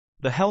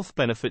The health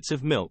benefits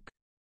of milk.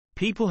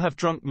 People have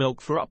drunk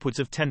milk for upwards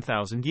of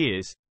 10,000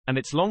 years, and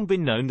it's long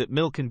been known that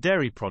milk and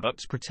dairy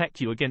products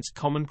protect you against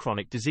common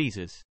chronic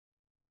diseases.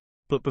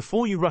 But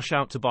before you rush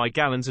out to buy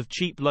gallons of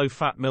cheap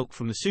low-fat milk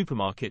from the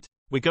supermarket,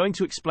 we're going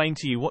to explain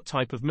to you what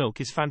type of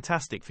milk is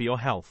fantastic for your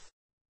health.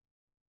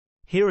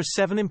 Here are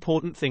 7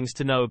 important things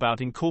to know about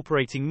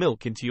incorporating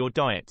milk into your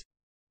diet.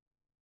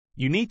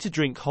 You need to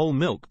drink whole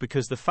milk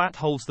because the fat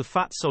holds the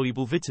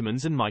fat-soluble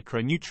vitamins and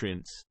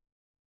micronutrients.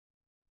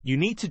 You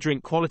need to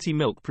drink quality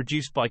milk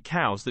produced by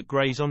cows that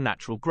graze on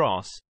natural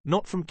grass,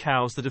 not from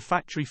cows that are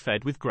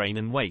factory-fed with grain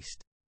and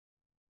waste.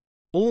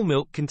 All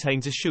milk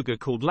contains a sugar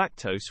called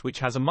lactose which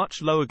has a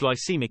much lower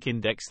glycemic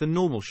index than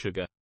normal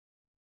sugar.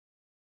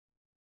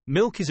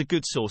 Milk is a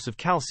good source of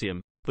calcium,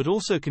 but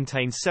also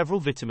contains several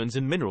vitamins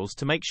and minerals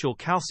to make sure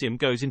calcium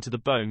goes into the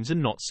bones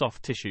and not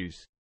soft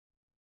tissues.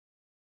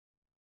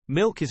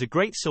 Milk is a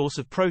great source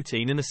of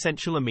protein and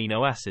essential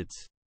amino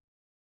acids.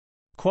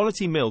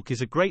 Quality milk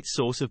is a great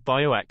source of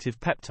bioactive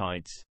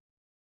peptides.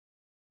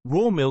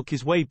 Raw milk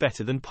is way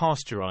better than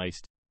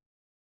pasteurized.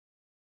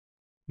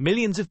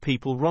 Millions of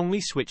people wrongly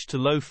switch to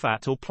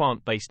low-fat or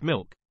plant-based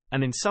milk,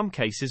 and in some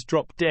cases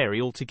drop dairy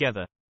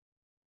altogether.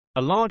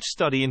 A large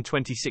study in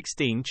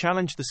 2016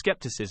 challenged the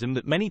skepticism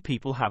that many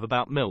people have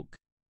about milk.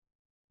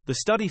 The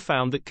study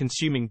found that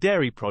consuming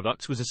dairy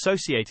products was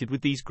associated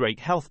with these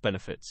great health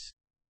benefits.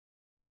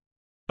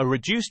 A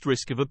reduced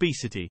risk of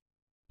obesity.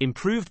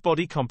 Improved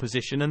body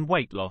composition and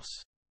weight loss.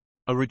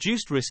 A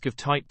reduced risk of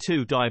type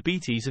 2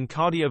 diabetes and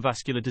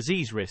cardiovascular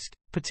disease risk,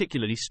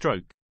 particularly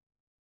stroke.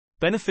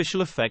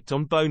 Beneficial effect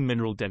on bone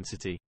mineral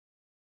density.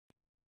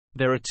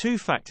 There are 2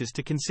 factors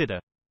to consider.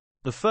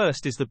 The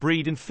first is the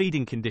breed and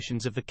feeding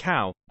conditions of the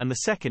cow, and the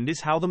second is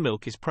how the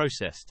milk is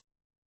processed.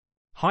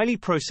 Highly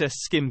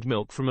processed skimmed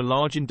milk from a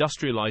large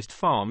industrialized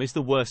farm is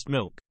the worst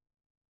milk.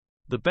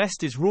 The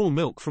best is raw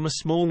milk from a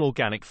small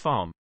organic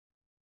farm.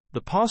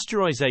 The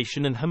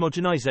pasteurization and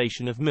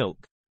homogenization of milk.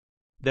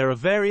 There are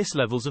various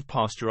levels of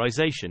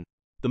pasteurization.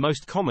 The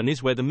most common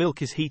is where the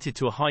milk is heated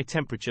to a high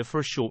temperature for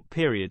a short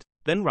period,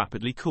 then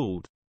rapidly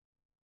cooled.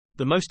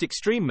 The most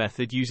extreme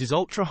method uses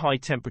ultra-high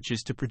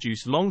temperatures to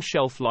produce long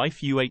shelf-life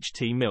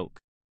UHT milk.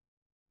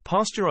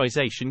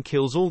 Pasteurization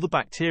kills all the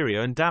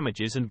bacteria and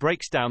damages and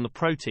breaks down the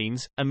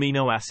proteins,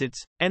 amino acids,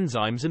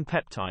 enzymes and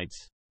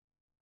peptides.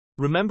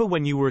 Remember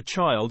when you were a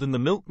child and the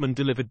milkman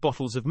delivered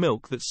bottles of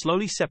milk that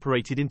slowly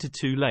separated into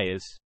 2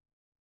 layers?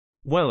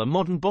 Well, a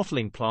modern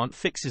bottling plant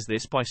fixes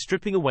this by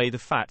stripping away the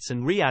fats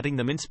and re-adding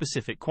them in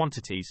specific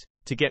quantities,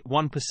 to get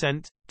 1%,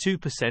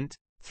 2%,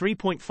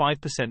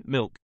 3.5%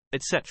 milk,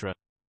 etc.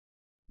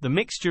 The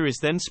mixture is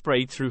then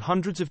sprayed through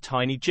hundreds of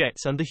tiny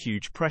jets under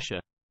huge pressure.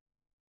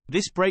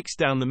 This breaks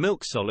down the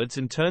milk solids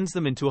and turns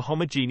them into a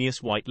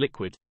homogeneous white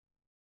liquid.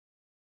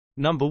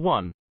 Number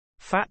 1.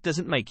 Fat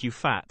doesn't make you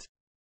fat.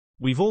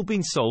 We've all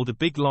been sold a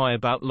big lie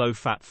about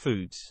low-fat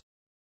foods.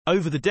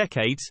 Over the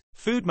decades,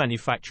 food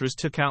manufacturers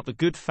took out the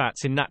good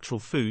fats in natural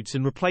foods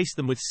and replaced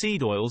them with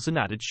seed oils and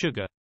added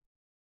sugar.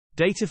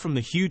 Data from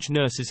the huge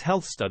Nurses'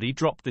 Health study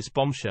dropped this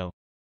bombshell.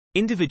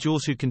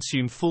 Individuals who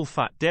consumed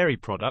full-fat dairy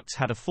products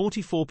had a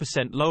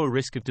 44% lower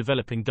risk of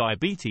developing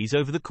diabetes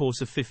over the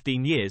course of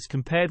 15 years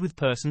compared with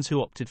persons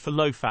who opted for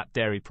low-fat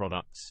dairy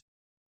products.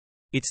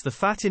 It's the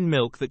fat in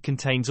milk that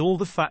contains all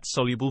the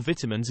fat-soluble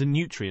vitamins and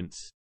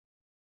nutrients.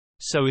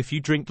 So if you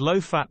drink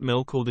low-fat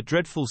milk or the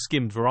dreadful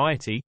skimmed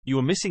variety, you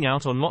are missing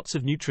out on lots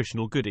of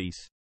nutritional goodies.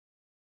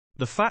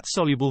 The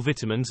fat-soluble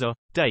vitamins are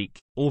DYOR,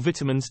 or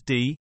vitamins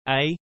D,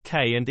 A,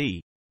 K and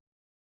E.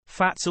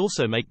 Fats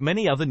also make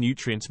many other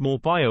nutrients more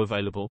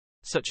bioavailable,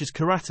 such as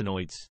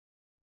carotenoids.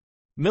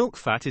 Milk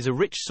fat is a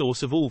rich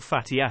source of all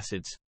fatty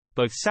acids,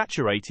 both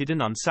saturated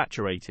and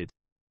unsaturated.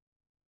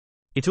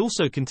 It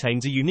also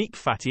contains a unique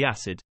fatty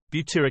acid,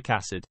 butyric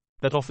acid,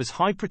 that offers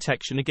high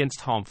protection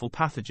against harmful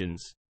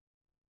pathogens.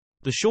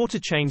 The shorter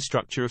chain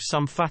structure of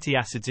some fatty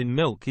acids in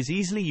milk is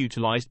easily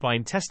utilized by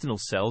intestinal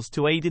cells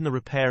to aid in the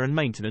repair and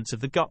maintenance of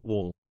the gut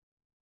wall.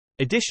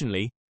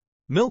 Additionally,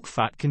 milk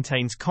fat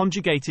contains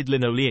conjugated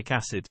linoleic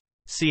acid,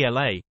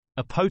 CLA,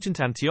 a potent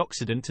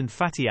antioxidant and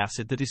fatty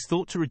acid that is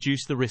thought to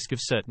reduce the risk of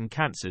certain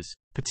cancers,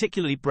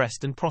 particularly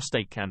breast and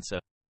prostate cancer.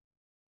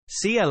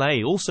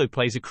 CLA also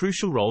plays a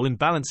crucial role in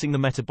balancing the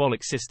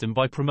metabolic system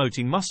by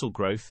promoting muscle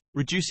growth,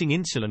 reducing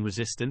insulin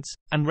resistance,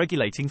 and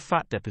regulating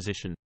fat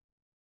deposition.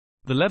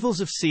 The levels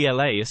of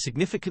CLA are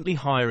significantly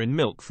higher in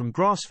milk from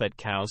grass-fed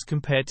cows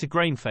compared to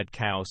grain-fed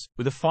cows,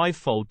 with a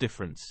 5-fold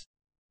difference.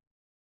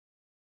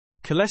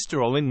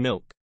 Cholesterol in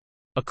milk.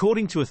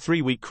 According to a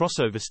 3-week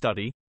crossover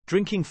study,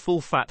 drinking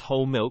full-fat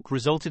whole milk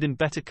resulted in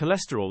better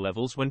cholesterol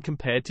levels when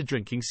compared to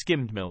drinking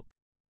skimmed milk.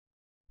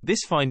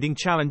 This finding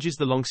challenges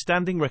the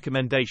long-standing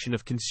recommendation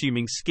of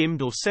consuming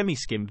skimmed or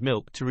semi-skimmed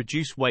milk to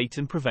reduce weight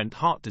and prevent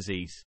heart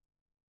disease.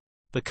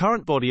 The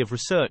current body of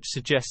research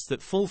suggests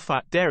that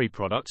full-fat dairy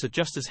products are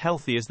just as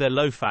healthy as their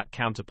low-fat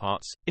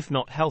counterparts, if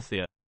not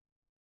healthier.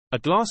 A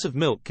glass of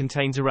milk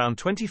contains around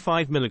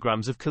 25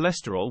 milligrams of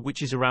cholesterol,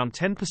 which is around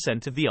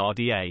 10% of the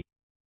RDA.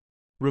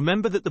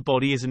 Remember that the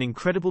body is an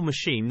incredible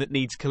machine that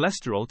needs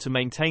cholesterol to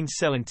maintain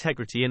cell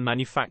integrity and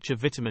manufacture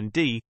vitamin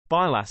D,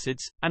 bile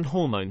acids, and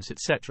hormones,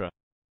 etc.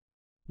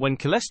 When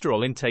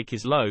cholesterol intake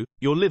is low,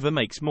 your liver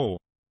makes more.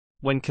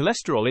 When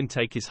cholesterol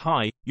intake is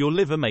high, your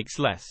liver makes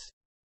less.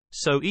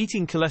 So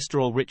eating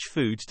cholesterol-rich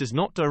foods does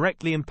not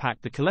directly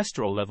impact the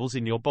cholesterol levels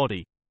in your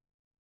body.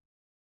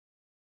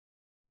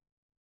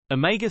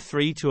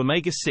 Omega-3 to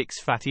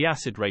omega-6 fatty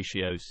acid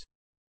ratios.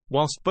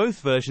 Whilst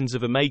both versions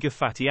of omega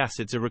fatty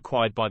acids are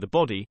required by the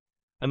body,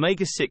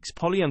 omega-6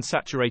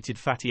 polyunsaturated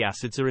fatty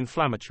acids are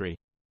inflammatory.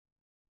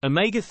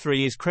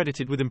 Omega-3 is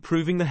credited with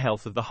improving the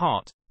health of the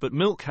heart, but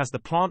milk has the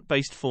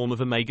plant-based form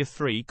of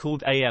omega-3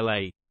 called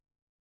ALA.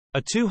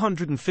 A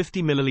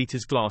 250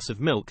 ml glass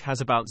of milk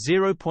has about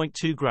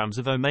 0.2 grams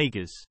of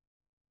omegas.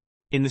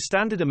 In the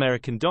standard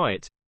American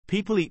diet,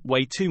 people eat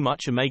way too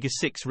much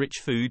omega-6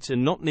 rich foods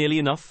and not nearly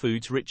enough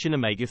foods rich in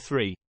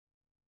omega-3.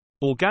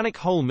 Organic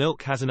whole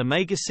milk has an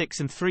omega-6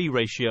 and 3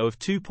 ratio of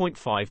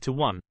 2.5 to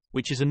 1,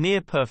 which is a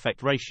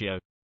near-perfect ratio.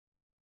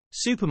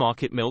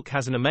 Supermarket milk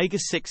has an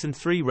omega-6 and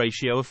 3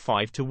 ratio of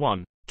 5 to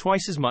 1,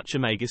 twice as much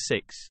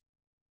omega-6.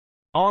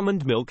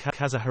 Almond milk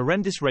has a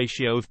horrendous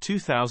ratio of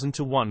 2,000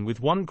 to 1 with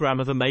 1 gram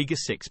of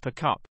omega-6 per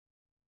cup.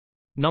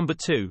 Number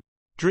 2.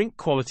 Drink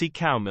quality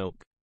cow milk.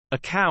 A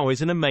cow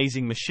is an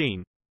amazing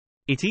machine.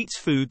 It eats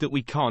food that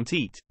we can't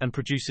eat, and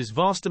produces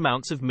vast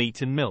amounts of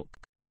meat and milk.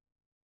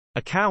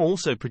 A cow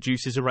also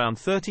produces around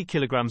 30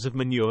 kilograms of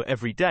manure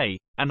every day,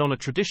 and on a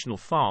traditional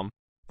farm,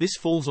 this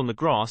falls on the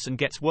grass and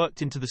gets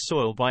worked into the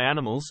soil by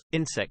animals,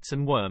 insects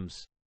and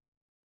worms.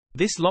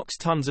 This locks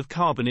tons of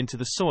carbon into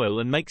the soil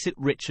and makes it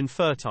rich and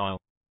fertile.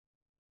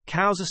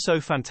 Cows are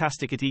so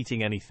fantastic at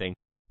eating anything,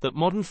 that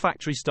modern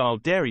factory-style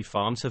dairy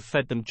farms have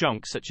fed them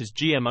junk such as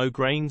GMO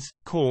grains,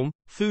 corn,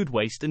 food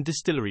waste and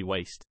distillery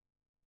waste.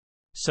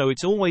 So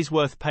it's always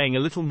worth paying a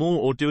little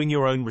more or doing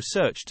your own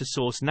research to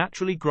source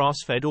naturally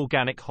grass-fed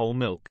organic whole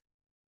milk.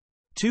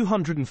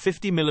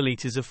 250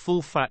 milliliters of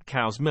full-fat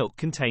cow's milk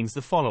contains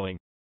the following.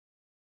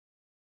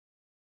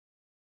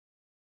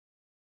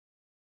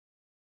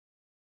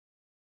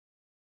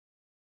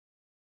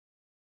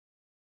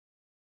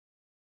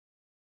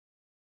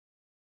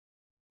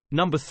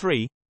 Number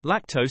 3.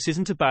 Lactose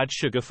isn't a bad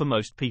sugar for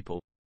most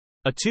people.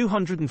 A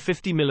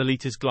 250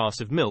 milliliters glass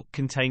of milk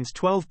contains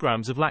 12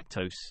 grams of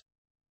lactose.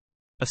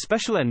 A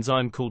special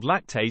enzyme called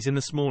lactase in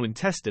the small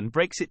intestine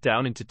breaks it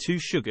down into two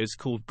sugars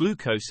called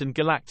glucose and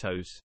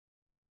galactose.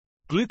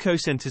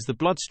 Glucose enters the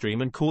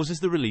bloodstream and causes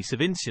the release of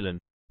insulin,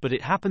 but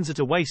it happens at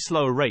a way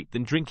slower rate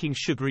than drinking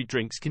sugary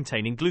drinks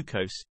containing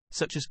glucose,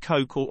 such as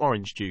Coke or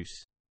orange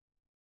juice.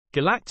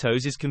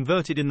 Galactose is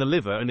converted in the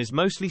liver and is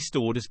mostly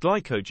stored as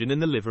glycogen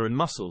in the liver and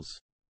muscles.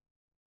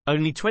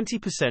 Only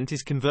 20%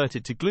 is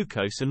converted to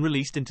glucose and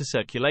released into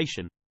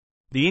circulation.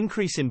 The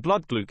increase in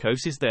blood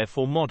glucose is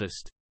therefore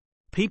modest.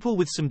 People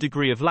with some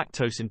degree of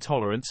lactose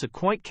intolerance are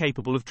quite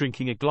capable of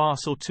drinking a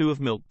glass or two of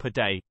milk per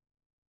day.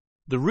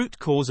 The root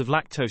cause of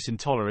lactose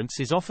intolerance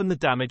is often the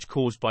damage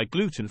caused by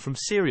gluten from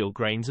cereal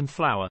grains and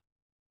flour.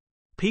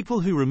 People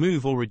who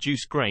remove or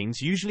reduce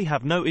grains usually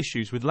have no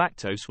issues with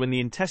lactose when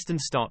the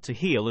intestines start to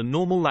heal and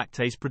normal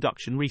lactase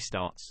production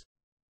restarts.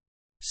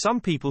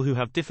 Some people who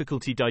have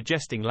difficulty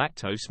digesting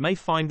lactose may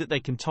find that they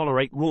can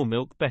tolerate raw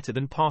milk better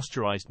than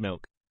pasteurized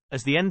milk,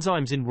 as the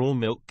enzymes in raw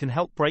milk can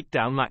help break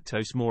down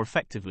lactose more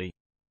effectively.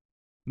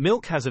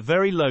 Milk has a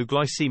very low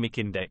glycemic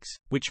index,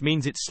 which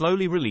means it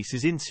slowly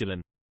releases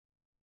insulin.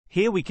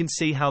 Here we can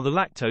see how the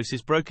lactose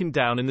is broken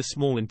down in the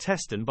small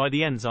intestine by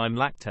the enzyme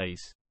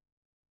lactase.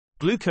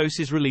 Glucose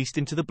is released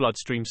into the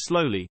bloodstream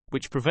slowly,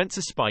 which prevents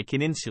a spike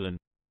in insulin.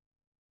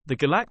 The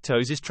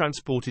galactose is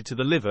transported to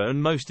the liver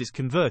and most is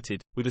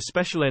converted, with a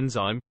special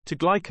enzyme, to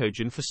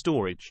glycogen for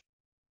storage.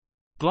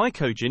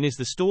 Glycogen is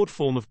the stored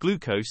form of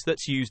glucose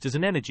that's used as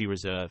an energy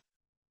reserve.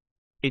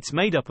 It's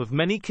made up of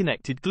many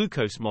connected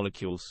glucose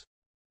molecules.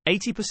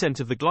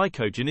 80% of the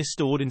glycogen is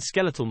stored in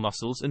skeletal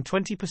muscles and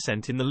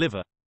 20% in the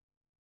liver.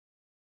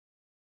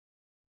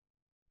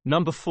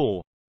 Number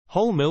 4.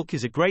 Whole milk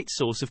is a great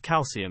source of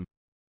calcium.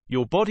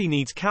 Your body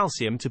needs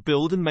calcium to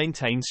build and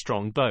maintain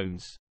strong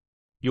bones.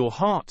 Your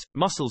heart,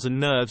 muscles and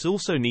nerves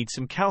also need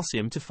some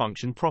calcium to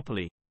function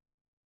properly.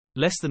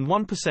 Less than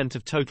 1%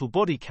 of total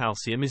body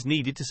calcium is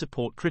needed to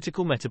support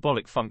critical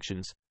metabolic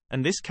functions,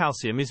 and this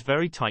calcium is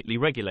very tightly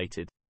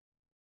regulated.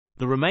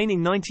 The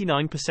remaining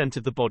 99%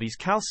 of the body's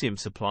calcium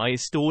supply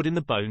is stored in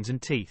the bones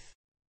and teeth.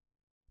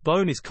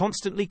 Bone is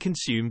constantly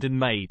consumed and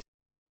made.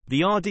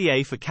 The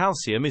RDA for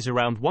calcium is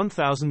around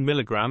 1,000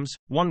 milligrams,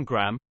 1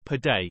 gram, per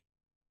day.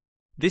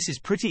 This is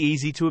pretty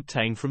easy to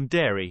obtain from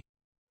dairy.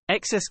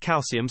 Excess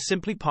calcium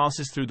simply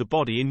passes through the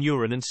body in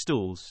urine and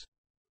stools.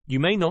 You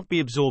may not be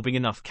absorbing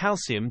enough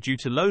calcium due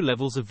to low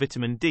levels of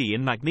vitamin D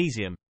and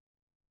magnesium.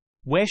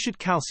 Where should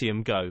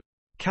calcium go?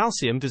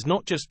 Calcium does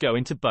not just go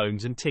into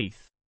bones and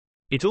teeth.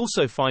 It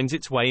also finds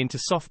its way into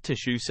soft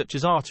tissue such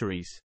as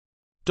arteries.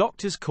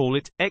 Doctors call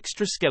it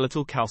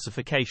extraskeletal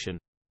calcification.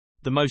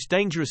 The most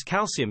dangerous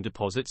calcium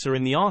deposits are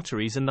in the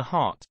arteries and the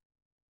heart.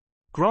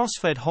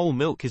 Grass-fed whole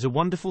milk is a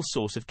wonderful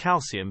source of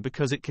calcium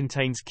because it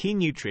contains key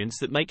nutrients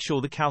that make sure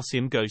the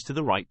calcium goes to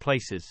the right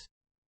places.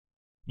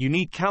 You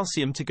need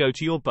calcium to go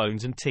to your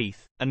bones and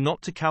teeth, and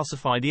not to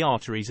calcify the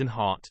arteries and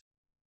heart.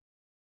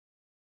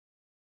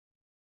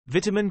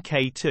 Vitamin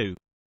K2.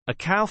 A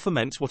cow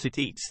ferments what it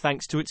eats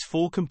thanks to its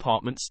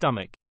 4-compartment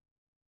stomach.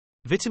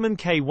 Vitamin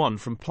K1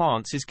 from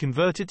plants is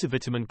converted to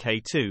vitamin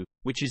K2,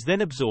 which is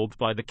then absorbed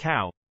by the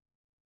cow.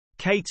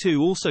 K2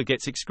 also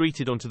gets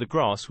excreted onto the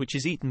grass, which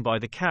is eaten by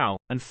the cow,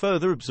 and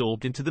further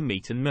absorbed into the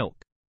meat and milk.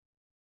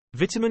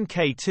 Vitamin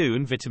K2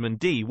 and vitamin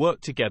D work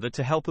together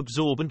to help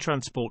absorb and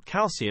transport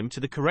calcium to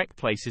the correct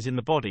places in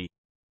the body.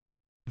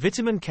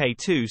 Vitamin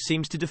K2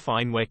 seems to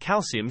define where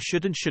calcium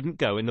should and shouldn't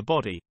go in the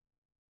body.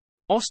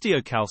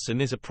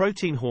 Osteocalcin is a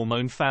protein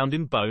hormone found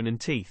in bone and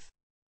teeth.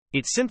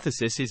 Its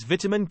synthesis is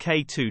vitamin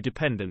K2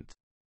 dependent.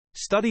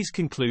 Studies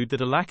conclude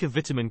that a lack of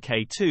vitamin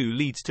K2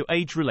 leads to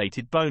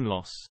age-related bone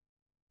loss.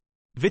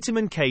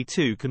 Vitamin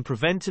K2 can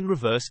prevent and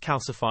reverse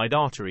calcified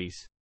arteries.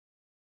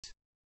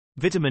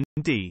 Vitamin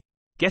D.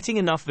 Getting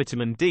enough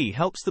vitamin D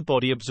helps the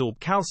body absorb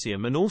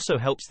calcium and also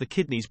helps the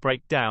kidneys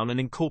break down and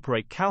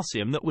incorporate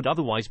calcium that would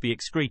otherwise be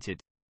excreted.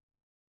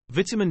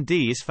 Vitamin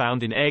D is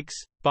found in eggs,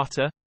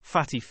 butter,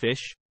 fatty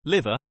fish,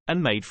 liver,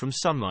 and made from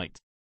sunlight.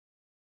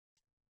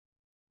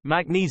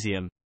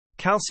 Magnesium.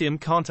 Calcium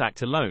can't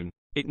act alone,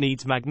 it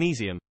needs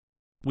magnesium.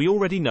 We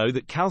already know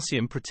that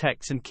calcium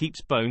protects and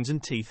keeps bones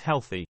and teeth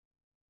healthy.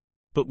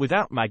 But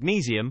without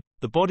magnesium,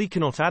 the body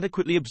cannot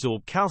adequately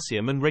absorb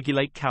calcium and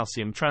regulate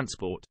calcium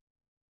transport.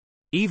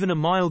 Even a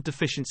mild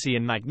deficiency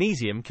in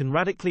magnesium can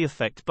radically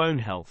affect bone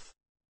health.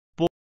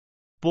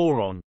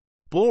 Boron.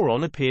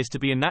 Boron appears to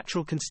be a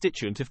natural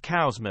constituent of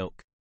cow's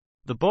milk.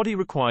 The body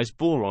requires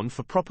boron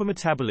for proper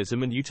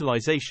metabolism and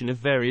utilization of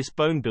various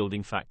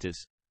bone-building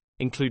factors,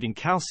 including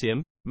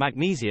calcium,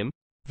 magnesium,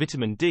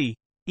 vitamin D,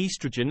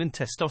 estrogen and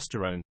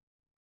testosterone.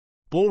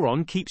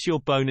 Boron keeps your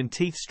bone and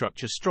teeth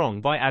structure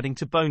strong by adding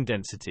to bone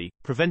density,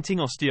 preventing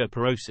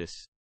osteoporosis.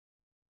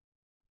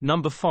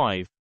 Number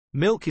 5.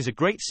 Milk is a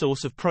great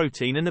source of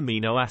protein and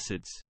amino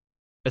acids.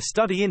 A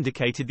study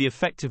indicated the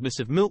effectiveness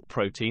of milk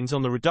proteins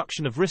on the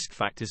reduction of risk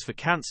factors for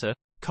cancer,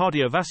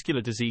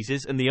 cardiovascular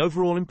diseases and the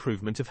overall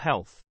improvement of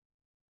health.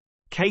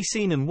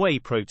 Casein and whey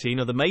protein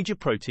are the major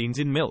proteins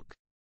in milk.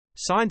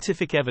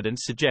 Scientific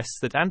evidence suggests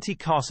that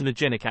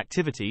anti-carcinogenic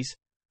activities,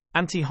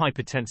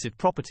 anti-hypertensive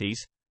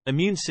properties,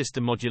 immune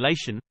system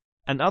modulation,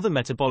 and other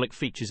metabolic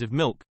features of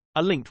milk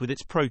are linked with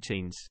its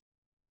proteins.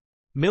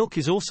 Milk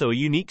is also a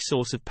unique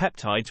source of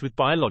peptides with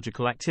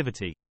biological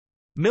activity.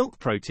 Milk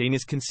protein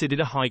is considered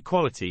a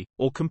high-quality,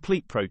 or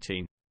complete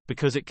protein,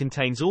 because it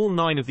contains all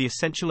 9 of the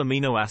essential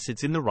amino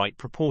acids in the right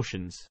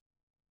proportions.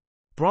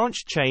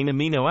 Branched-chain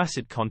amino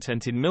acid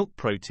content in milk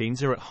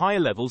proteins are at higher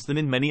levels than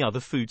in many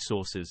other food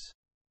sources.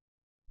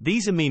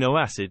 These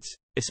amino acids,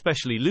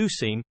 especially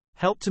leucine,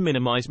 help to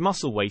minimize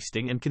muscle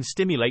wasting and can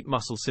stimulate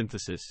muscle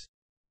synthesis.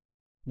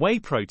 Whey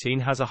protein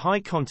has a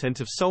high content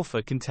of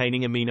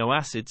sulfur-containing amino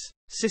acids,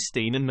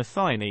 cysteine and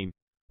methionine,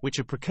 which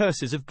are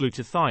precursors of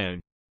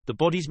glutathione, the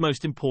body's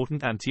most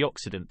important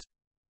antioxidant.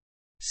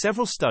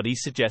 Several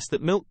studies suggest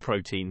that milk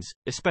proteins,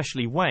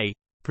 especially whey,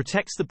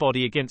 protects the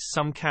body against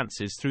some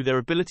cancers through their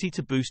ability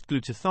to boost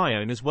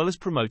glutathione as well as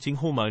promoting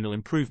hormonal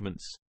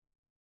improvements.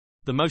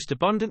 The most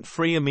abundant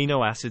free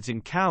amino acids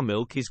in cow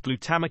milk is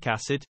glutamic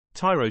acid,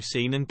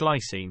 tyrosine and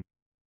glycine.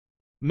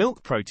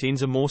 Milk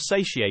proteins are more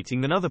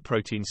satiating than other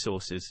protein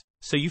sources,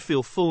 so you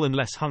feel full and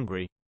less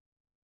hungry.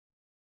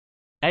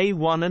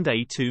 A1 and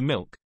A2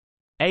 milk.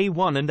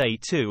 A1 and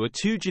A2 are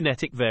 2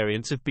 genetic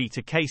variants of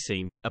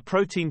beta-casein, a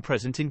protein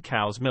present in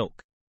cow's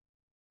milk.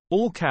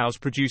 All cows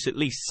produce at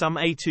least some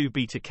A2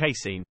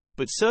 beta-casein,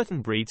 but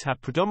certain breeds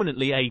have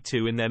predominantly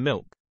A2 in their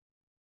milk.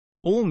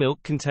 All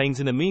milk contains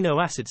an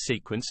amino acid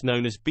sequence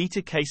known as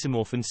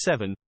beta-casomorphin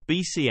 7,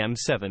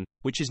 BCM7,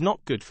 which is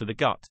not good for the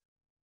gut.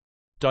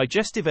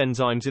 Digestive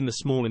enzymes in the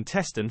small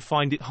intestine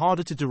find it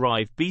harder to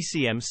derive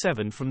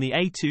BCM7 from the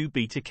A2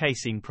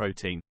 beta-casein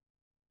protein.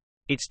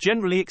 It's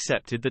generally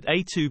accepted that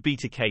A2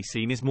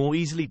 beta-casein is more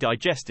easily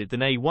digested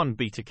than A1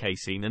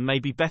 beta-casein and may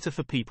be better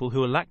for people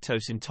who are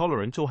lactose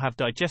intolerant or have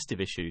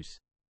digestive issues.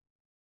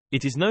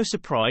 It is no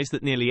surprise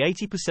that nearly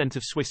 80%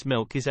 of Swiss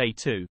milk is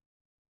A2.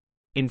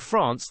 In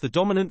France, the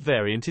dominant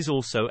variant is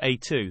also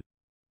A2.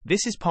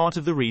 This is part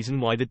of the reason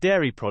why the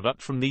dairy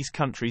product from these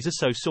countries are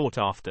so sought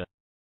after.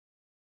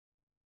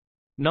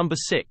 Number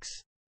 6.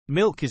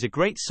 Milk is a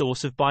great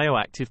source of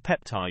bioactive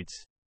peptides.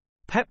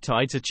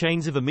 Peptides are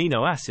chains of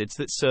amino acids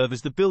that serve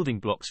as the building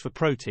blocks for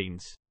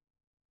proteins.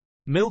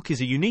 Milk is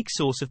a unique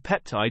source of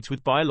peptides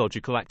with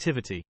biological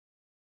activity.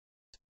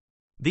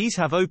 These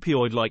have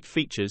opioid-like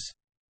features,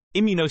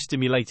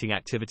 immunostimulating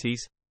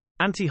activities,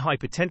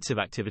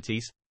 anti-hypertensive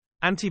activities,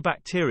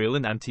 antibacterial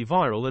and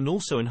antiviral, and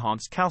also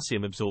enhance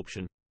calcium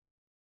absorption.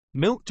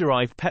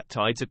 Milk-derived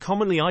peptides are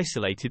commonly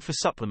isolated for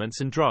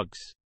supplements and drugs.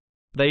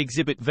 They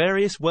exhibit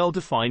various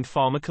well-defined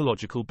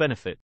pharmacological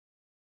benefits.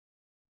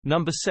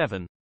 Number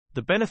 7.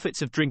 The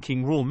benefits of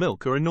drinking raw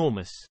milk are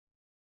enormous.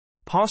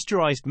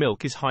 Pasteurized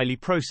milk is highly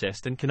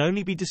processed and can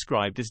only be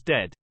described as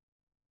dead.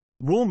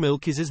 Raw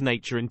milk is as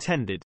nature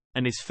intended,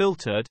 and is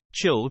filtered,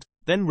 chilled,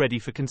 then ready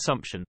for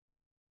consumption.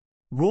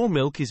 Raw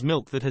milk is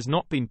milk that has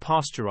not been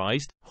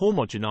pasteurized,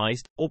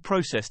 homogenized, or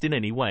processed in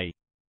any way.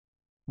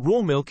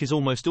 Raw milk is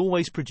almost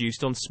always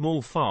produced on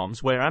small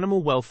farms where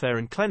animal welfare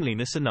and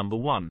cleanliness are number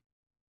one.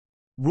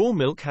 Raw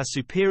milk has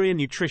superior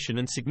nutrition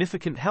and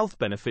significant health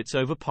benefits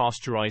over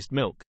pasteurized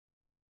milk.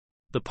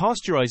 The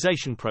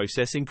pasteurization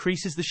process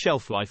increases the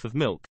shelf life of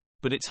milk,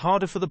 but it's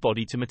harder for the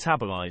body to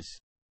metabolize.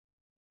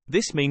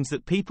 This means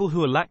that people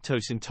who are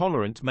lactose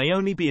intolerant may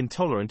only be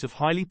intolerant of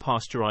highly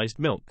pasteurized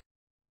milk.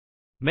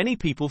 Many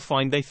people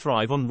find they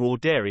thrive on raw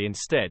dairy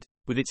instead,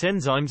 with its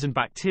enzymes and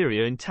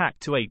bacteria intact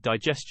to aid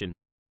digestion.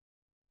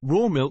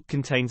 Raw milk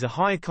contains a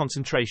higher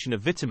concentration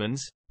of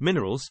vitamins,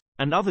 minerals,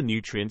 and other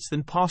nutrients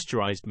than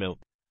pasteurized milk,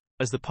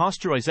 as the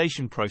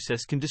pasteurization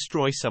process can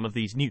destroy some of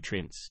these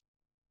nutrients.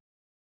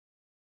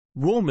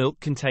 Raw milk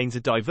contains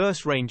a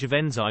diverse range of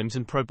enzymes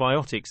and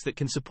probiotics that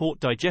can support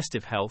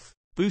digestive health,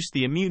 boost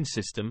the immune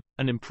system,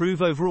 and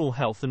improve overall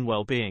health and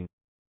well-being.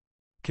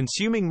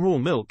 Consuming raw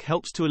milk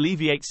helps to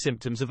alleviate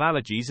symptoms of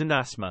allergies and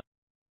asthma.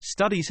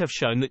 Studies have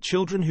shown that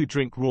children who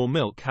drink raw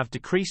milk have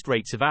decreased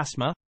rates of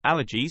asthma,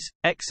 allergies,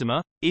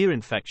 eczema, ear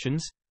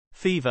infections,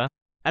 fever,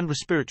 and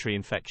respiratory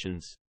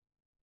infections.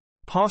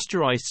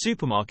 Pasteurized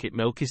supermarket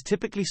milk is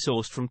typically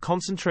sourced from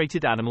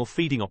concentrated animal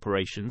feeding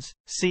operations,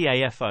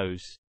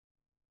 CAFOs.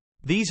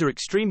 These are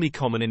extremely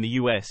common in the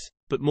US,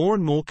 but more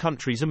and more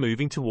countries are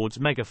moving towards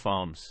mega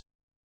farms.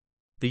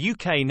 The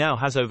UK now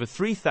has over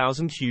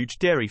 3,000 huge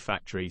dairy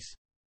factories.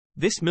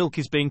 This milk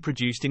is being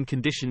produced in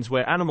conditions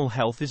where animal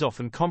health is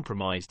often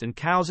compromised and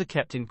cows are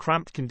kept in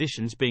cramped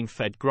conditions being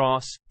fed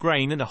grass,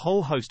 grain and a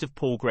whole host of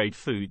poor-grade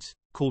foods,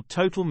 called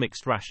total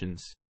mixed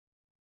rations.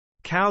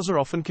 Cows are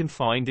often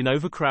confined in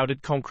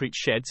overcrowded concrete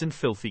sheds and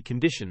filthy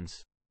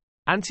conditions.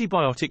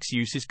 Antibiotics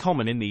use is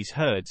common in these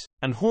herds,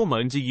 and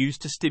hormones are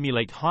used to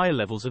stimulate higher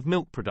levels of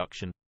milk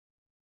production.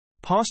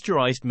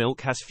 Pasteurized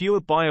milk has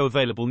fewer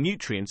bioavailable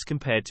nutrients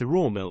compared to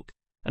raw milk,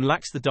 and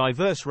lacks the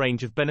diverse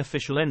range of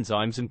beneficial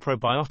enzymes and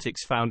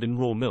probiotics found in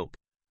raw milk,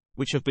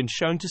 which have been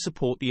shown to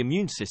support the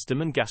immune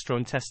system and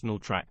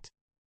gastrointestinal tract.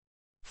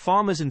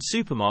 Farmers and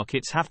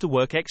supermarkets have to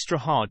work extra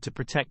hard to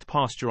protect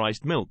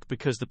pasteurized milk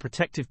because the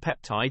protective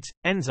peptides,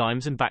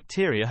 enzymes and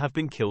bacteria have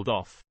been killed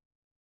off.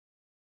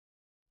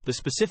 The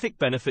specific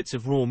benefits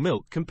of raw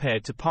milk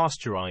compared to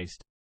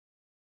pasteurized.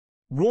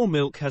 Raw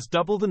milk has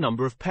double the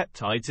number of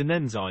peptides and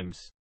enzymes.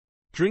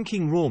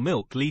 Drinking raw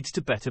milk leads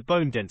to better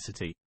bone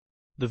density.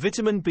 The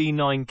vitamin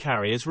B9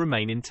 carriers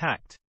remain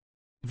intact.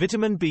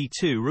 Vitamin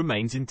B2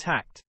 remains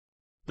intact.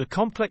 The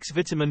complex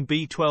vitamin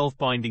B12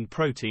 binding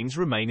proteins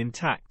remain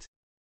intact.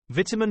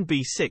 Vitamin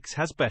B6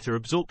 has better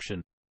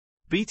absorption.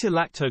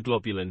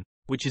 Beta-lactoglobulin,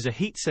 which is a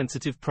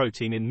heat-sensitive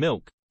protein in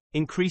milk,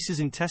 increases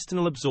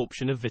intestinal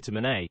absorption of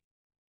vitamin A.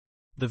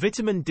 The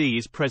vitamin D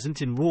is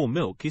present in raw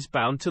milk is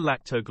bound to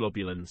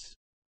lactoglobulins.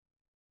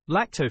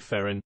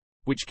 Lactoferrin,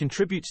 which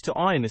contributes to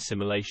iron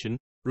assimilation,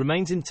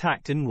 remains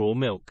intact in raw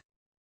milk.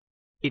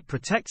 It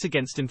protects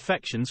against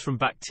infections from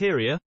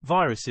bacteria,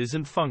 viruses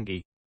and fungi.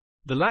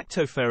 The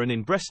lactoferrin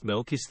in breast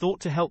milk is thought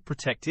to help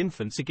protect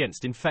infants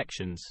against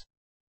infections.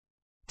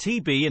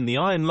 TB and the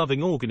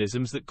iron-loving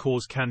organisms that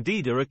cause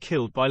candida are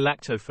killed by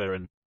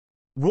lactoferrin.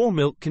 Raw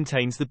milk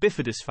contains the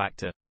bifidus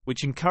factor,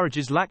 which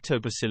encourages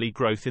lactobacilli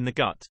growth in the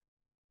gut.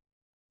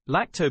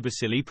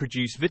 Lactobacilli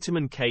produce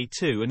vitamin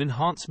K2 and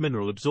enhance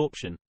mineral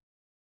absorption.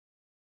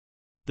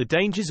 The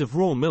dangers of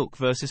raw milk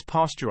versus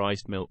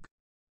pasteurized milk.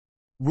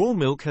 Raw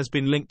milk has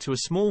been linked to a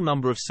small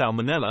number of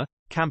Salmonella,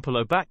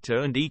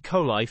 Campylobacter and E.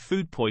 coli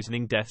food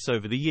poisoning deaths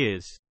over the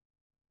years.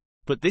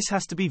 But this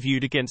has to be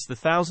viewed against the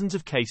thousands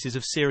of cases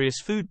of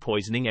serious food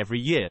poisoning every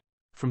year,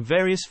 from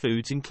various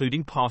foods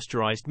including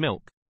pasteurized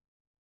milk.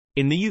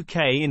 In the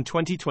UK in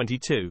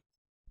 2022,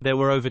 there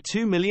were over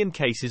 2 million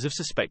cases of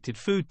suspected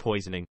food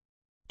poisoning.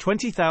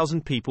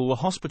 20,000 people were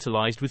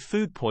hospitalized with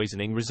food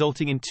poisoning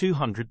resulting in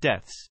 200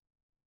 deaths.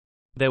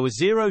 There were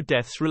 0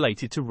 deaths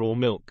related to raw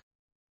milk.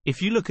 If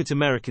you look at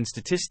American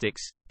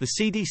statistics, the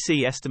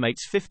CDC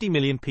estimates 50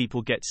 million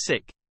people get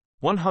sick,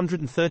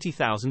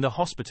 130,000 are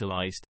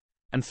hospitalized,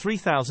 and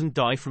 3,000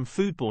 die from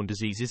foodborne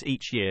diseases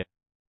each year.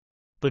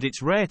 But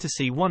it's rare to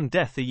see 1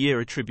 death a year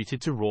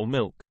attributed to raw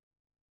milk.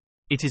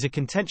 It is a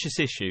contentious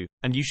issue,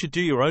 and you should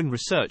do your own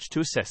research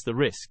to assess the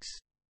risks.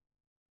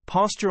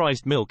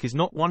 Pasteurized milk is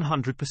not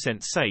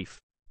 100% safe,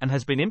 and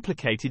has been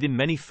implicated in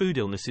many food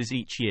illnesses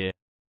each year.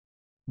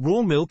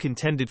 Raw milk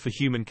intended for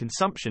human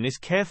consumption is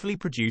carefully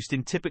produced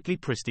in typically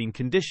pristine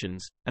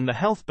conditions, and the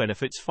health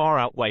benefits far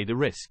outweigh the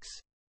risks.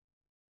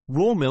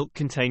 Raw milk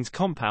contains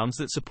compounds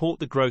that support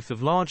the growth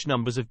of large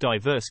numbers of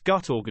diverse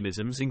gut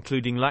organisms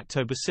including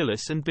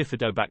lactobacillus and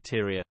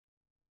bifidobacteria.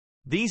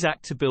 These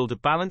act to build a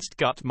balanced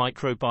gut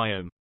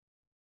microbiome.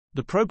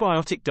 The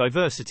probiotic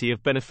diversity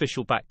of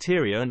beneficial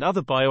bacteria and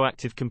other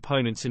bioactive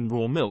components in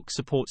raw milk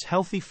supports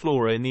healthy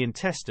flora in the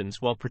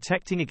intestines while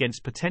protecting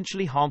against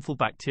potentially harmful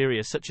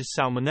bacteria such as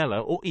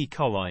Salmonella or E.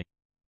 coli.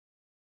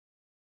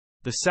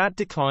 The sad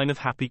decline of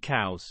happy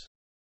cows.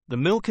 The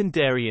milk and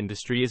dairy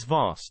industry is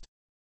vast.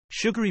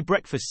 Sugary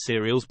breakfast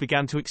cereals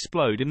began to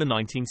explode in the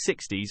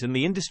 1960s, and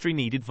the industry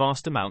needed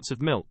vast amounts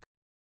of milk.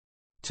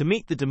 To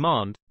meet the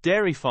demand,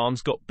 dairy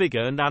farms got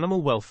bigger and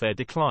animal welfare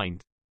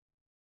declined.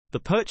 The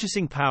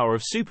purchasing power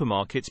of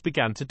supermarkets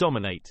began to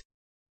dominate.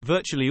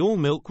 Virtually all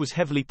milk was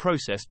heavily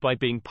processed by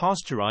being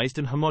pasteurized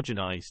and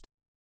homogenized.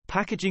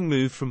 Packaging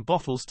moved from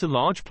bottles to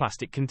large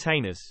plastic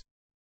containers.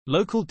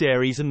 Local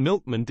dairies and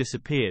milkmen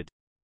disappeared.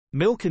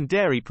 Milk and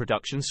dairy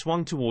production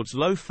swung towards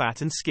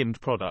low-fat and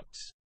skimmed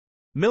products.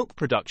 Milk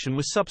production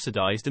was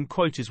subsidized and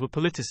quotas were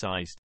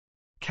politicized.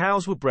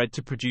 Cows were bred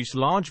to produce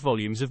large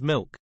volumes of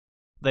milk.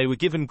 They were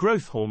given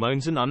growth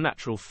hormones and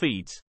unnatural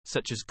feeds,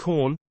 such as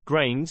corn,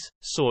 grains,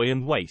 soy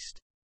and waste.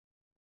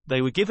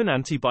 They were given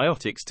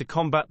antibiotics to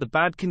combat the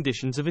bad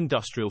conditions of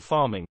industrial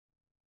farming.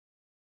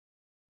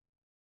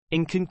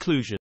 In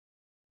conclusion,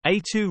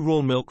 A2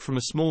 raw milk from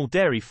a small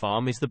dairy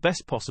farm is the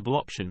best possible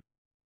option.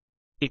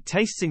 It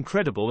tastes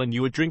incredible and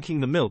you are drinking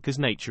the milk as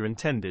nature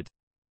intended.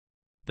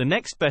 The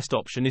next best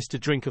option is to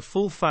drink a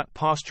full-fat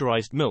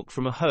pasteurized milk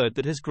from a herd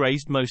that has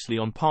grazed mostly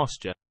on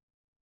pasture.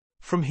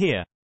 From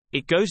here,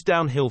 it goes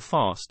downhill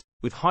fast,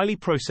 with highly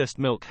processed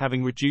milk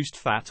having reduced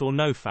fat or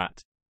no fat.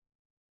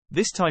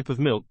 This type of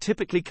milk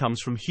typically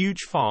comes from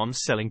huge farms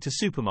selling to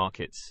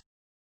supermarkets.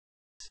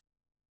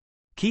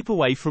 Keep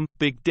away from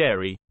big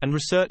dairy and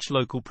research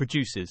local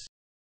producers.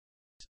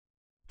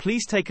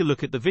 Please take a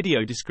look at the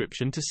video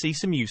description to see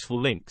some useful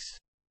links.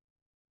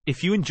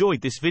 If you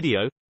enjoyed this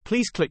video,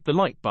 please click the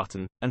like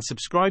button and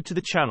subscribe to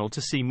the channel to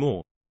see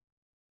more.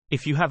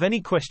 If you have any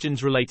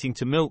questions relating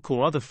to milk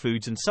or other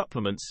foods and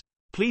supplements,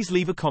 please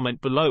leave a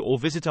comment below or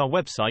visit our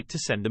website to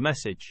send a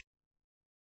message.